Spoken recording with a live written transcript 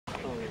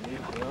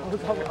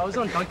I was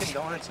on Dunkin'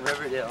 Donuts in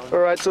Riverdale. All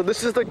right, so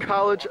this is the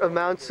College of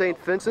Mount St.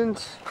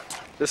 Vincent.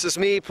 This is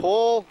me,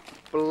 Paul,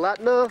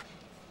 Blatna,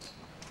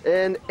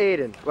 and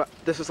Aidan. Well,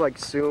 this is like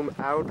zoom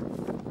out.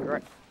 All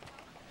right.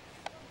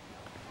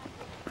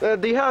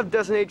 They have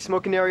designated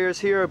smoking areas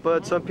here,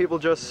 but some people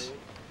just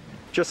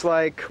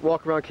like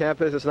walk around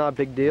campus. It's not a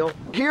big deal.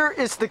 Here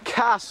is the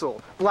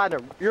castle.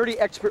 Blatna, you're the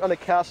expert on the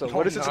castle.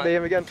 What is its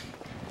name again?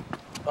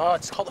 Oh,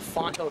 it's called the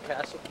Fonthill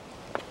Castle.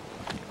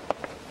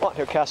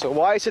 Fonthill Castle.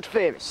 Why is it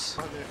famous?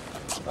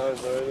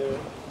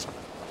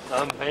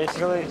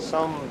 Basically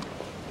some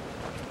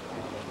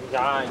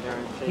guy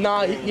during.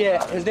 Nah,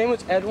 yeah, his name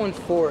was Edwin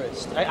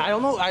Forrest. I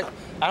don't know. I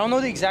don't know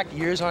the exact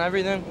years on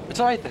everything. It's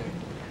right there.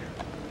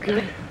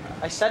 Okay.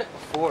 I said it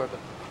before, but.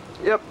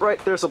 Yep,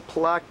 right. There's a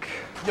plaque.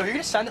 Yo, you're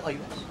gonna send it like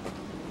this?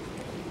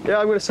 Yeah,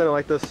 I'm gonna send it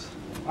like this.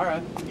 All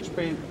right. It's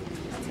pretty.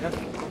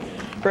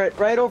 Yeah.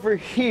 Right over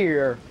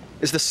here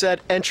is the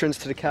said entrance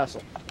to the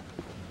castle.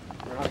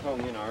 We're not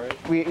going in already.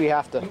 We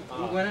have to.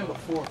 We went in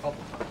before a couple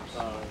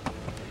times.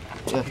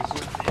 Yeah.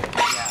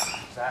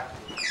 Yeah, exactly.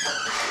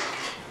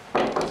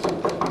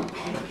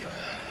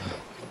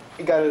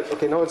 You got it.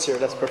 Okay, no one's here.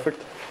 That's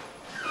perfect.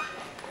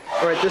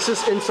 All right, this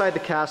is inside the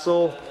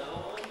castle.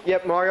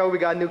 Yep, Mario, we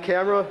got a new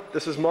camera.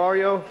 This is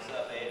Mario.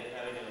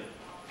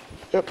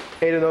 Yep,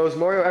 Aidan knows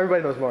Mario.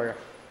 Everybody knows Mario.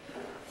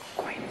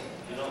 Quiet.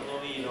 You don't know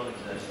me, you don't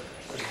exist.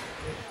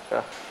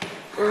 Yeah.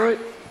 All right,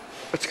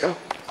 let's go.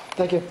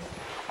 Thank you.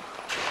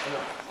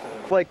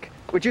 Like,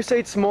 would you say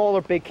it's small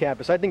or big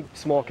campus? I think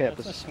small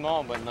campus. It's a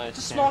small but nice. It's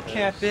a small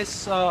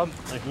campus. Like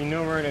you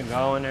know where to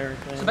go and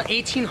everything. It's about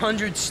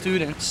 1,800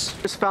 students.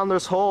 This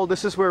Founders Hall.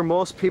 This is where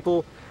most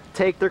people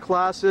take their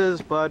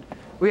classes, but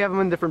we have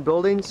them in different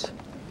buildings.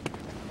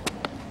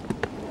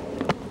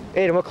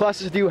 Aidan, what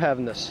classes do you have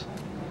in this?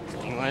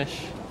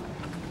 English.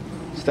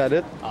 Is that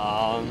it?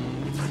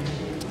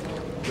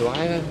 Do I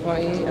have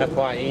FYE?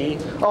 FYE?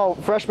 Oh,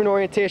 freshman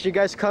orientation. You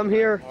guys come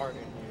here.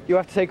 You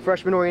have to take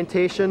freshman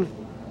orientation.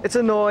 It's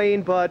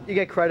annoying, but you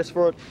get credits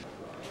for it.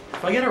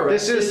 If I get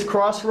arrested. This is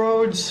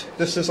Crossroads.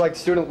 This is like the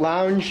student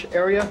lounge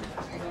area.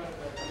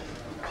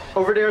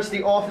 Over there is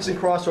the office in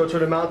Crossroads where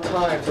the Mount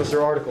Times does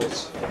their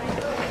articles.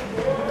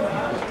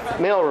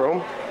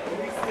 Mailroom.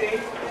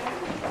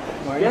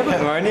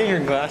 Why do your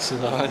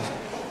glasses on?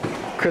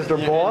 Because they're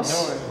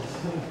boss.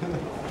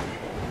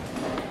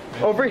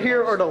 Over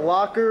here are the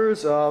lockers.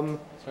 It's our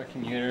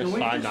computers,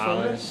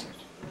 $5.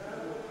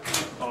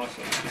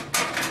 Awesome.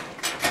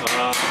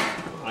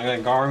 I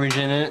got garbage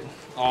in it.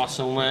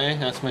 Awesome way.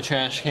 That's my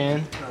trash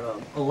can.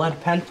 A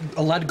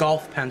lead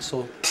golf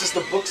pencil. This is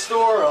the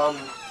bookstore.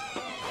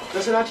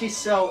 Doesn't actually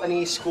sell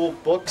any school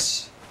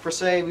books per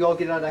se. We all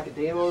get it on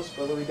Academos,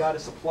 but what we got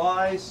is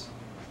supplies,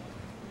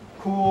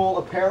 cool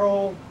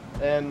apparel,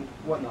 and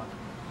whatnot.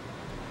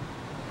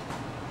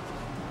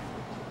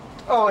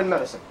 Oh, and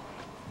medicine.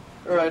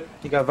 All right.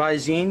 You got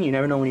Visine. You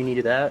never know when you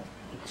needed that.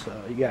 So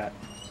you got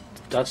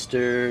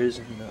dusters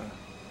and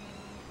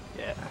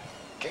yeah.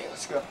 Okay,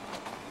 let's go.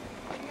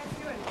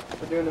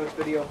 We're doing a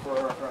video for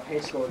our high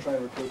school. We're trying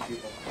to recruit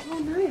people. Oh,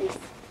 nice.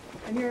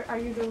 And are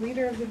you the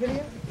leader of the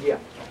video? Yeah.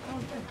 Oh,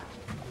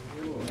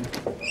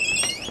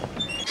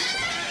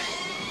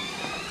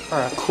 All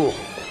right, cool.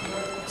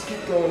 Let's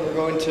keep going. We're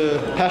going to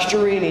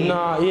Pastorini.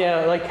 Nah,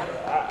 yeah, like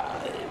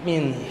I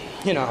mean,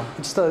 you know,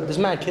 it's there's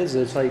mad kids.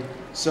 It's like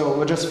So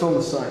we'll just film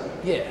the sign.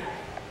 yeah.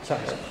 Sorry.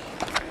 That's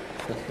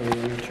what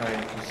you're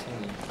trying to say.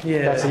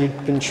 Yeah. That's what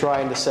you've been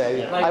trying to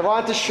say. Like, I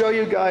wanted to show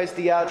you guys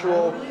the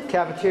actual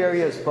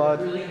cafeterias, but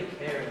So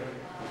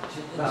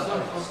loud.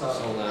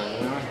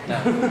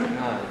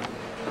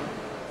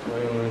 What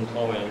do you want to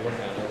tell me to look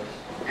at it?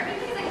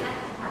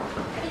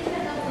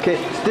 okay,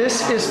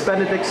 this is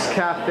Benedict's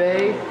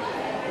Cafe.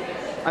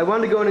 I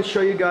wanted to go in and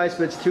show you guys,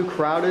 but it's too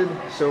crowded,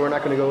 so we're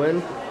not going to go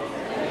in.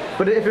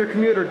 But if you're a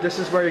commuter, this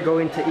is where you're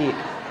going to eat.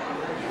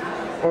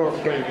 Or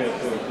Pretty good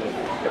food too.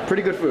 yeah,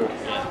 pretty good food.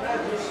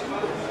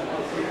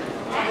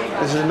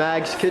 This is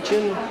Mag's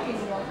kitchen.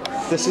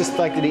 This is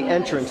like the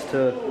entrance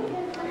to,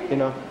 you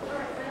know.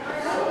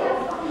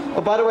 Oh,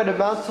 by the way, the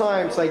Mount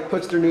Times like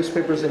puts their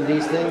newspapers in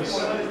these things.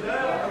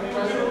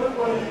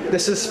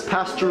 This is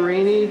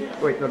Pastorini.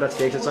 Wait, no, that's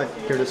the exit sign.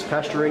 Here, this is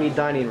Pastorini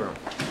dining room.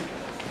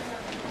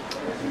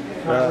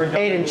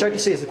 Aidan, check to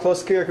see. Is it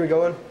close here? Can we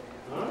go in?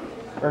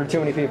 Or too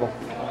many people?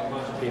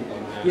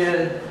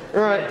 Yeah.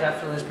 All right. Yeah,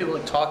 definitely. There's people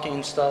like talking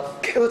and stuff.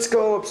 Okay, let's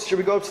go up. Should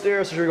we go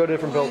upstairs or should we go to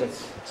different buildings?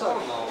 What's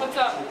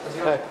up?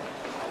 Hey.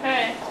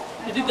 Hey,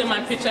 did you get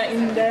my picture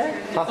in there?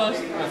 Huh?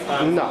 Because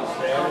No.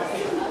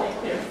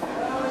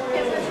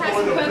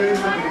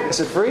 Is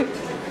it free?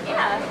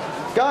 yeah.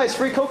 Guys,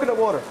 free coconut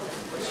water.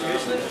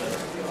 Seriously?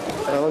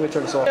 Let me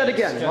turn this off. Say it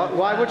again.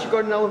 Why would you go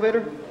to an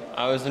elevator?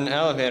 I was in an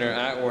elevator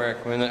at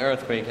work when the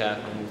earthquake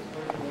happened.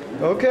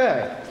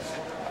 Okay.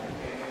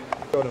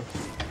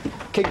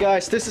 Okay,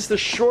 guys, this is the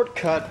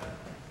shortcut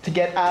to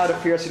get out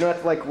of here so you don't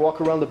have to like walk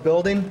around the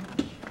building.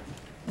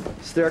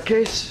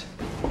 Staircase.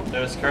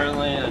 There's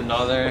currently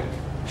another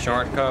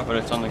shortcut, but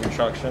it's under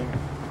construction.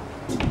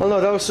 Oh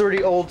no, that was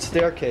already old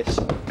staircase.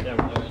 Yeah,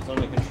 but it's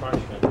under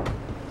construction.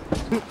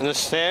 The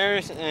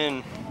stairs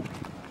and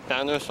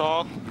down this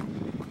hall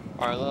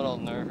are a little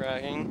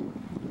nerve-wracking.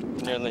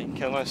 Nearly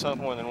killed myself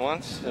more than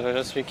once, so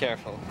just be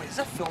careful. Wait, is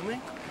that filming?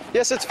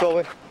 Yes, it's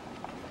filming.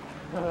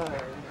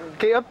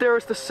 Okay, up there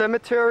is the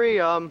cemetery.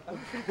 Imagine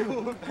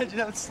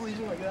having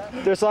sleeping like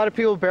that. There's a lot of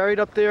people buried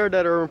up there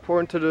that are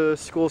important to the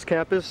school's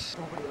campus.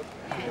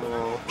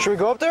 Should we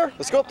go up there?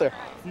 Let's go up there.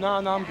 No,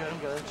 I'm good.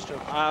 It's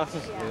joking. This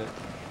is good.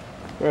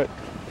 Right.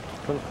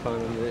 Some fun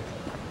with it.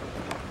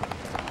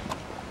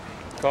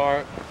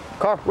 Car.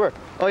 Car, where?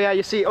 Oh yeah,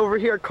 you see over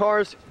here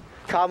cars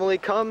commonly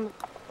come.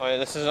 Oh yeah,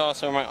 this is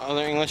also my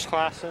other English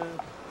classes.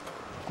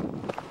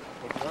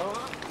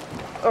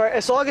 Alright,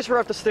 as long as we're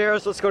up the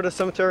stairs, let's go to the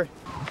cemetery.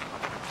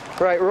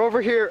 Right, we're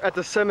over here at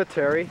the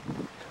cemetery.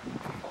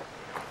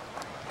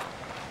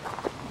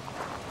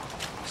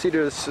 See,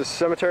 there's a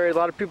cemetery. A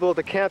lot of people at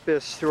the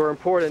campus who are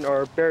important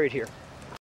are buried here.